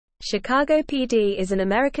Chicago PD is an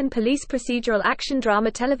American police procedural action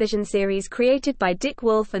drama television series created by Dick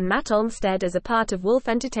Wolf and Matt Olmstead as a part of Wolf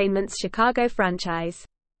Entertainment's Chicago franchise.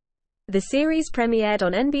 The series premiered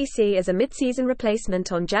on NBC as a mid-season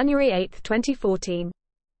replacement on January 8, 2014.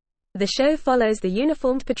 The show follows the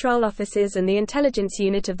uniformed patrol officers and the intelligence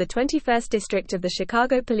unit of the 21st District of the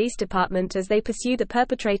Chicago Police Department as they pursue the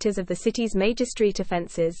perpetrators of the city's major street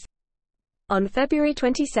offenses. On February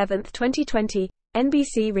 27, 2020,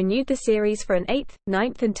 NBC renewed the series for an 8th,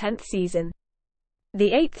 9th and 10th season.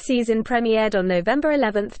 The 8th season premiered on November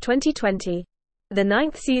 11, 2020. The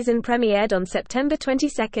 9th season premiered on September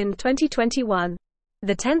 22, 2021.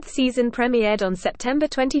 The 10th season premiered on September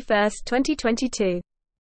 21, 2022.